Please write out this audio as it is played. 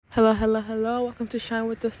Hello, hello, hello. Welcome to Shine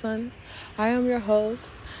with the Sun. I am your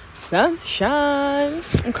host, Sunshine.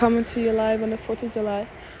 I'm coming to you live on the 4th of July.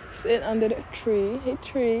 Sitting under the tree. Hey,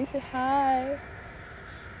 tree. Say hi.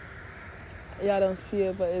 Y'all don't see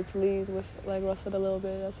it, but its leaves was like rustled a little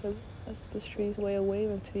bit. That's this tree's way of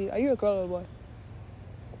waving to you. Are you a girl or a boy?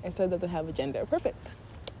 It said doesn't have a gender. Perfect.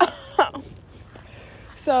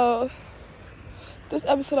 So, this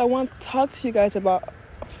episode, I want to talk to you guys about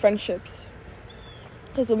friendships.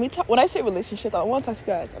 Because when I say relationship, I want to talk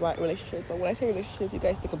to you guys about relationship. But when I say relationship, you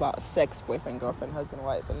guys think about sex, boyfriend, girlfriend, husband,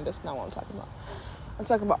 wife. And that's not what I'm talking about. I'm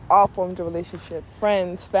talking about all forms of relationship.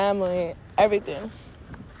 Friends, family, everything.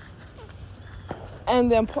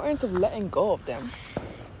 And the importance of letting go of them.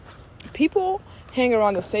 People hang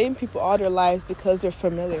around the same people all their lives because they're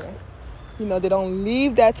familiar. You know, they don't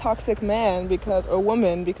leave that toxic man or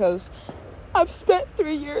woman because I've spent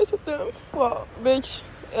 3 years with them. Well, bitch.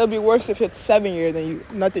 It'll be worse if it's 7 years and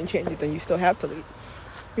nothing changes and you still have to leave.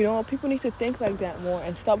 You know, people need to think like that more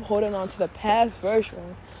and stop holding on to the past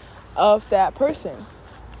version of that person.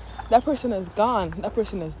 That person is gone. That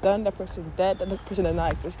person is done. That person is dead. That person does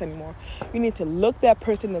not exist anymore. You need to look that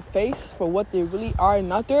person in the face for what they really are,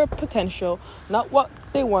 not their potential, not what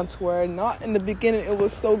they once were. Not in the beginning it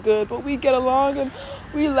was so good, but we get along and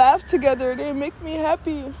we laugh together. They make me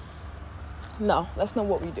happy. No, that's not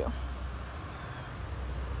what we do.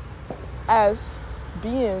 As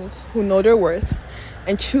beings who know their worth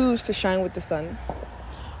and choose to shine with the sun,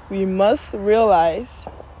 we must realize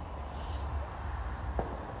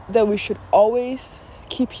that we should always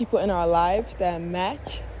keep people in our lives that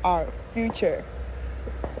match our future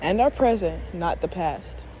and our present, not the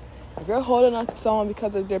past. If you're holding on to someone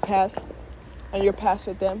because of their past and your past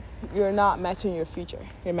with them, you're not matching your future.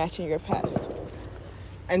 You're matching your past.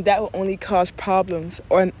 And that will only cause problems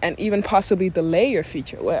and even possibly delay your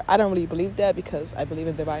future. Well, I don't really believe that because I believe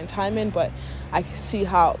in divine timing, but I see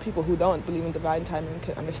how people who don't believe in divine timing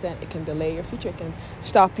can understand it can delay your future. It can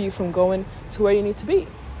stop you from going to where you need to be,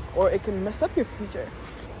 or it can mess up your future.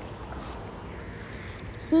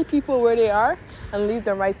 See people where they are and leave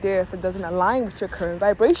them right there if it doesn't align with your current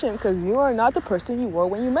vibration, because you are not the person you were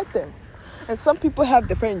when you met them. And some people have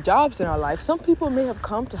different jobs in our life. Some people may have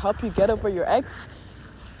come to help you get over your ex.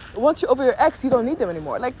 Once you're over your ex, you don't need them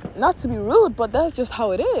anymore. Like, not to be rude, but that's just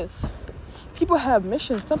how it is. People have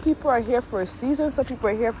missions. Some people are here for a season. Some people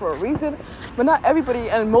are here for a reason. But not everybody,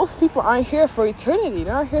 and most people aren't here for eternity.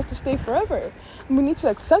 They're not here to stay forever. And we need to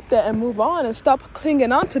accept that and move on and stop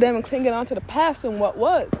clinging on to them and clinging on to the past and what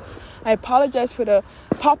was. I apologize for the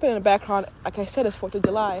popping in the background. Like I said, it's 4th of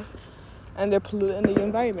July. And they're polluting the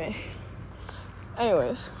environment.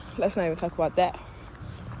 Anyways, let's not even talk about that.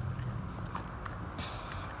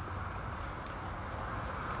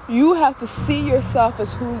 You have to see yourself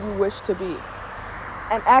as who you wish to be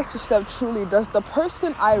and ask yourself truly, does the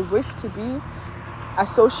person I wish to be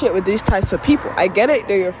associate with these types of people? I get it,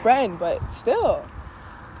 they're your friend, but still,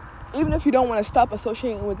 even if you don't want to stop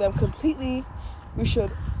associating with them completely, you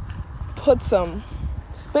should put some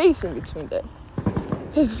space in between them,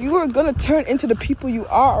 because you are going to turn into the people you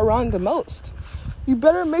are around the most. You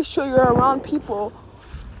better make sure you're around people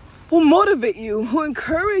who motivate you, who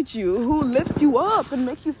encourage you, who lift you up and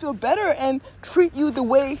make you feel better and treat you the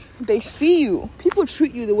way they see you. People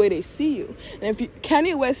treat you the way they see you. And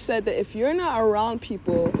Kanye West said that if you're not around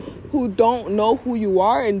people who don't know who you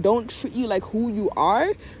are and don't treat you like who you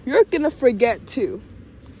are, you're going to forget too.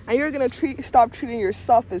 And you're going to stop treating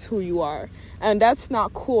yourself as who you are. And that's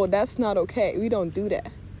not cool. That's not okay. We don't do that.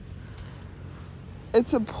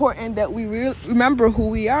 It's important that we remember who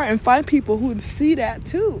we are and find people who see that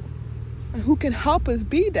too. And who can help us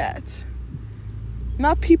be that.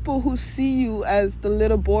 Not people who see you as the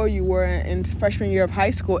little boy you were in freshman year of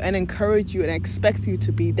high school and encourage you and expect you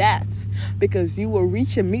to be that. Because you will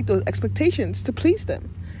reach and meet those expectations to please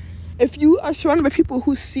them. If you are surrounded by people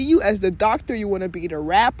who see you as the doctor you want to be, the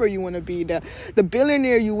rapper you want to be, the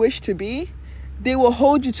billionaire you wish to be, they will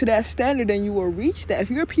hold you to that standard and you will reach that. If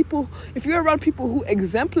you're around people who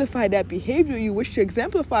exemplify that behavior you wish to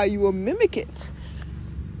exemplify, you will mimic it.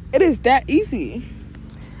 It is that easy.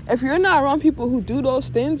 If you're not around people who do those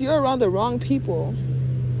things, you're around the wrong people.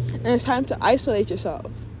 And it's time to isolate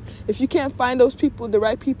yourself. If you can't find those people, the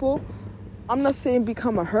right people, I'm not saying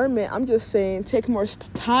become a hermit. I'm just saying take more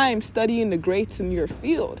time studying the greats in your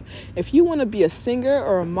field. If you want to be a singer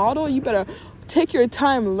or a model, you better take your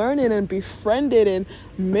time learning and befriending and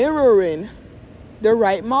mirroring the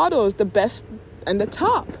right models, the best and the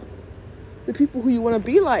top. The people who you want to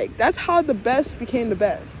be like. That's how the best became the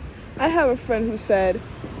best. I have a friend who said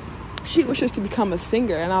she wishes to become a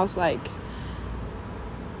singer, and I was like,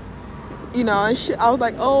 And I was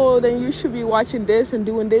like, oh, then you should be watching this and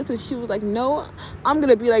doing this. And she was like, no, I'm going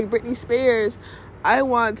to be like Britney Spears. I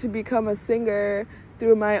want to become a singer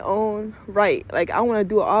through my own right. Like, I want to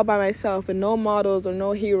do it all by myself and no models or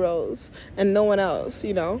no heroes and no one else,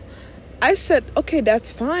 I said, okay,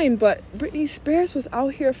 that's fine. But Britney Spears was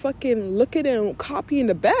out here fucking looking and copying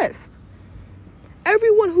the best.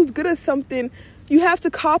 Everyone who's good at something, you have to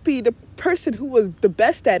copy the person who was the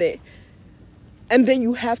best at it. And then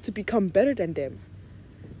you have to become better than them.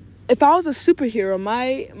 If I was a superhero,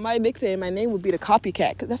 my nickname, my name would be the copycat.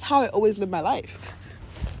 Because that's how I always live my life.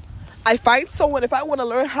 I find someone, if I want to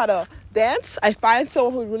learn how to dance, I find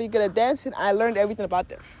someone who's really good at dancing. I learned everything about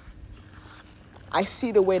them. I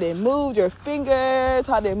see the way they move, their fingers,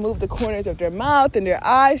 how they move the corners of their mouth and their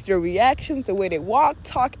eyes, their reactions, the way they walk,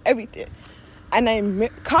 talk, everything. And I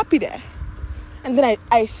copy that. And then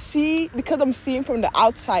I see, because I'm seeing from the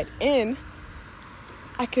outside in,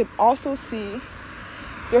 I can also see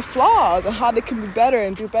their flaws and how they can be better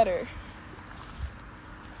and do better.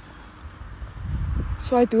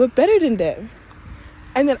 So I do it better than them.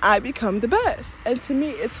 And then I become the best. And to me,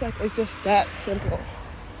 it's just that simple.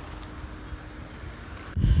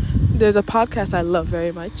 There's a podcast I love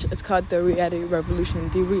very much. It's called The Reality Revolution.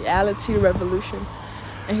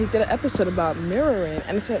 And he did an episode about mirroring.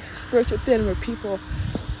 And it's a spiritual thing where people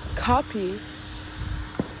copy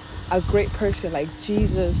a great person like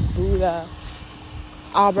Jesus, Buddha,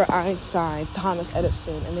 Albert Einstein, Thomas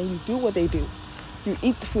Edison, and then you do what they do. You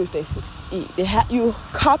eat the foods they eat. You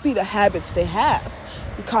copy the habits they have.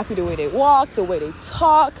 You copy the way they walk, the way they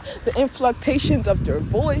talk, the inflections of their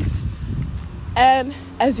voice. And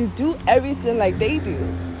as you do everything like they do,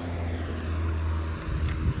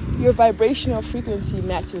 your vibrational frequency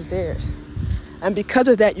matches theirs. And because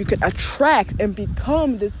of that, you can attract and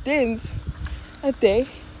become the things that they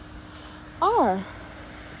are.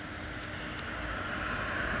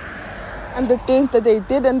 And the things that they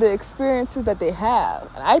did and the experiences that they have.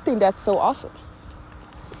 And I think that's so awesome.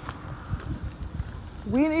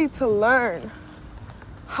 We need to learn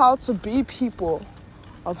how to be people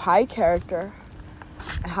of high character,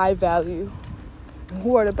 high value,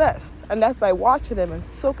 who are the best. And that's by watching them and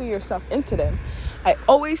soaking yourself into them. I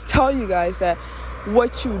always tell you guys that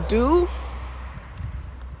what you do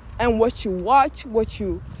and what you watch, what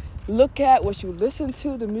you look at, what you listen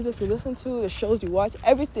to, the music you listen to, the shows you watch,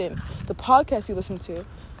 everything, the podcasts you listen to,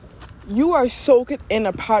 you are soaking in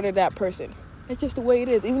a part of that person. It's just the way it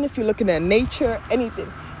is. Even if you're looking at nature,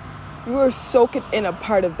 anything, you are soaking in a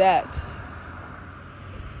part of that.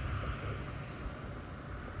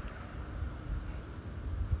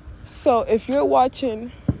 So if you're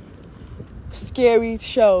watching scary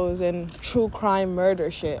shows and true crime murder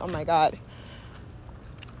shit, oh my God,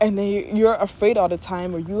 and then you're afraid all the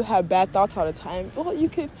time or you have bad thoughts all the time, well, you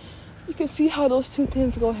can see how those two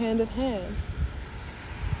things go hand in hand.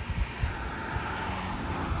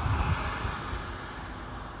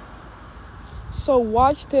 So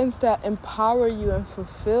watch things that empower you and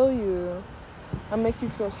fulfill you and make you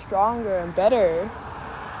feel stronger and better,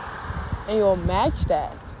 and you'll match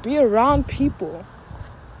that. Be around people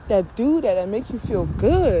that do that and make you feel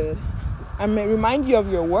good and may remind you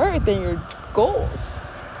of your worth and your goals.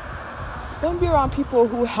 Don't be around people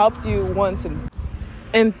who helped you once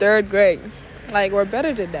in third grade. Like, we're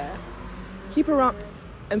better than that. Keep around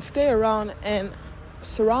and stay around and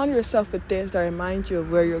surround yourself with things that remind you of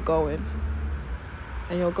where you're going.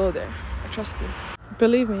 And you'll go there. I trust you.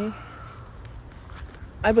 Believe me.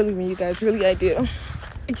 I believe in you guys. Really, I do.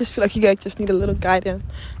 I just feel like you guys just need a little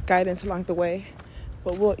guidance along the way.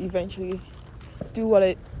 But we'll eventually do what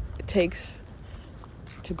it takes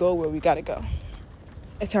to go where we gotta go.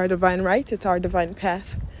 It's our divine right. It's our divine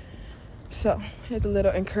path. So here's a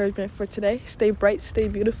little encouragement for today. Stay bright, stay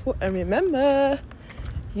beautiful, and remember,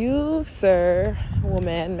 you, sir,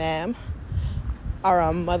 woman, ma'am, are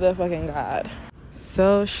a motherfucking God.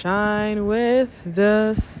 So shine with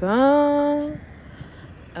the sun.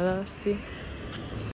 LLC.